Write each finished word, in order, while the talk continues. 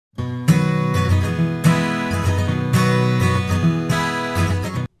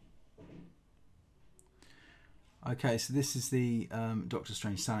Okay, so this is the Doctor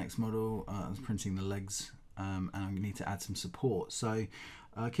Strange Sanix model. I was printing the legs and I need to add some support. So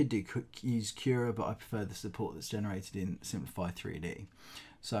I could use Cura, but I prefer the support that's generated in Simplify 3D.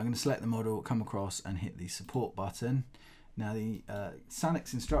 So I'm going to select the model, come across and hit the support button. Now the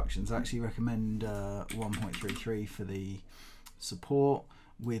Sanix instructions actually recommend 1.33 for the support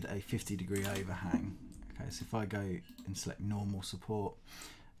with a 50-degree overhang. Okay, so if I go and select normal support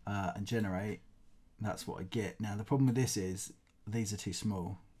and generate, that's what I get. Now the problem with this is these are too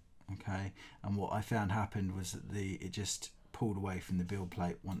small, okay, and what I found happened was that it just pulled away from the build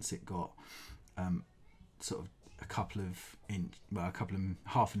plate once it got sort of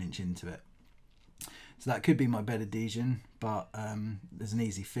half an inch into it. So that could be my bed adhesion, but there's an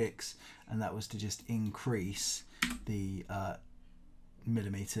easy fix, and that was to just increase the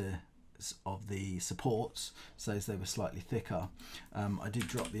millimeter of the supports so as they were slightly thicker. I did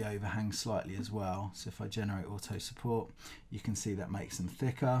drop the overhang slightly as well, so if I generate auto support, you can see that makes them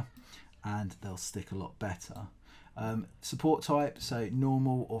thicker and they'll stick a lot better. Support type, so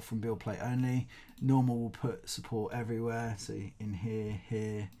normal or from build plate only. Normal will put support everywhere, so in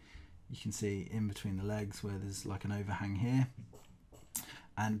here you can see in between the legs where there's like an overhang here,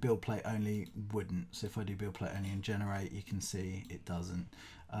 and build plate only wouldn't. So if I do build plate only and generate, you can see it doesn't.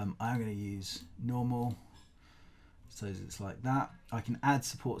 I'm going to use normal, so it's like that. I can add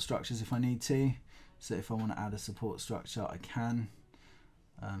support structures if I need to. So if I want to add a support structure, I can.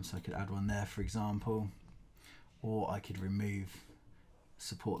 So I could add one there, for example, or I could remove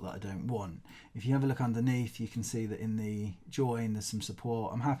support that I don't want. If you have a look underneath, you can see that in the join there's some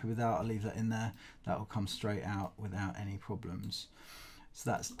support. I'm happy with that. I'll leave that in there. That will come straight out without any problems. So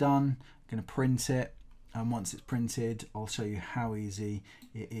that's done. I'm going to print it, and once it's printed, I'll show you how easy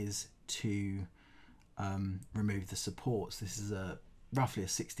it is to remove the supports. This is roughly a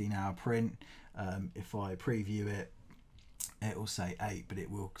 16-hour print. If I preview it, it will say 8, but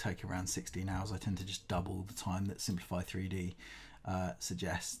it will take around 16 hours. I tend to just double the time that Simplify 3D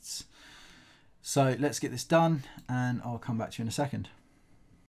suggests. So let's get this done, and I'll come back to you in a second.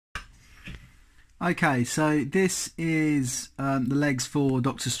 Okay, so this is the legs for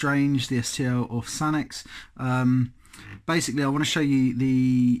Doctor Strange, the STL of Sanix. Basically, I want to show you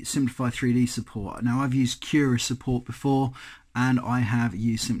the Simplify 3D support. Now, I've used Cura support before, and I have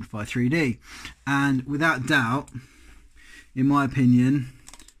used Simplify 3D. And without doubt, in my opinion,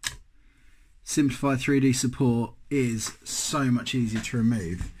 Simplify 3D support is so much easier to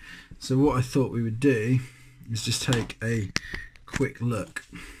remove. So what I thought we would do is just take a quick look.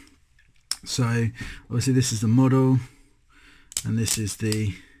 So obviously this is the model, and this is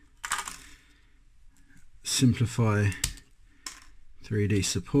the Simplify 3D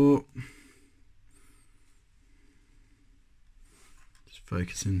support. Just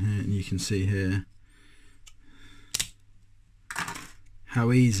focus in here, and you can see here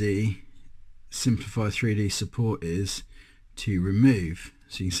how easy Simplify 3D support is to remove.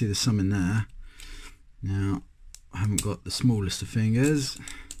 So you can see there's some in there. Now I haven't got the smallest of fingers,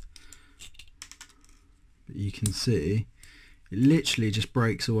 but you can see it literally just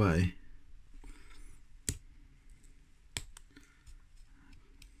breaks away.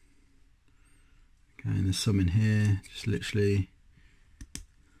 Okay, and there's some in here, just literally.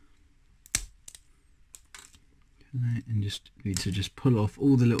 Okay, and just need to just pull off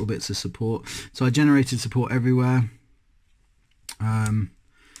all the little bits of support. So I generated support everywhere.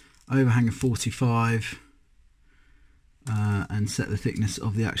 Overhang of 45, and set the thickness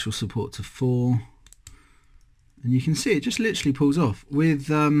of the actual support to 4. And you can see it just literally pulls off. With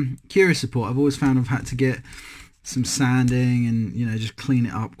Cura support, I've always found I've had to get some sanding and, you know, just clean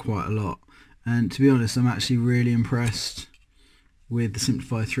it up quite a lot. And to be honest, I'm actually really impressed with the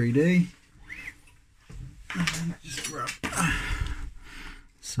Simplify 3D. Just grab.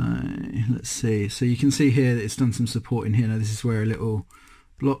 So let's see. So you can see here that it's done some support in here. Now this is where a little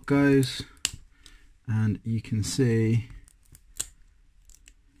block goes, and you can see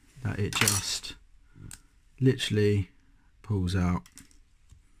that it just literally pulls out.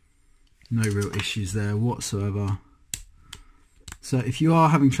 No real issues there whatsoever. So if you are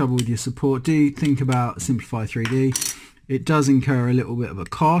having trouble with your support, do think about Simplify 3D. It does incur a little bit of a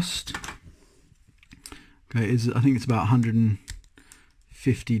cost. Okay, I think it's about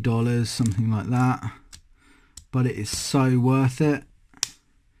 $150, something like that, but it is so worth it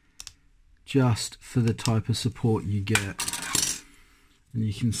just for the type of support you get. And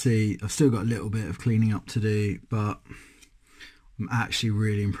you can see I've still got a little bit of cleaning up to do, but I'm actually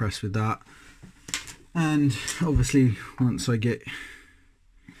really impressed with that. And obviously once I get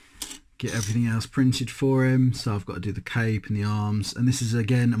get everything else printed for him. So I've got to do the cape and the arms, and this is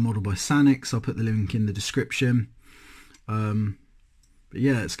again a model by Sanix. I'll put the link in the description. But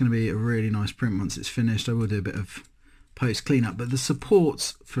yeah, it's going to be a really nice print once it's finished. I will do a bit of post cleanup, but the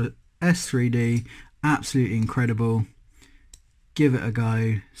supports for S3D, absolutely incredible. Give it a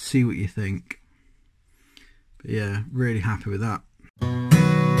go, see what you think. But yeah, really happy with that.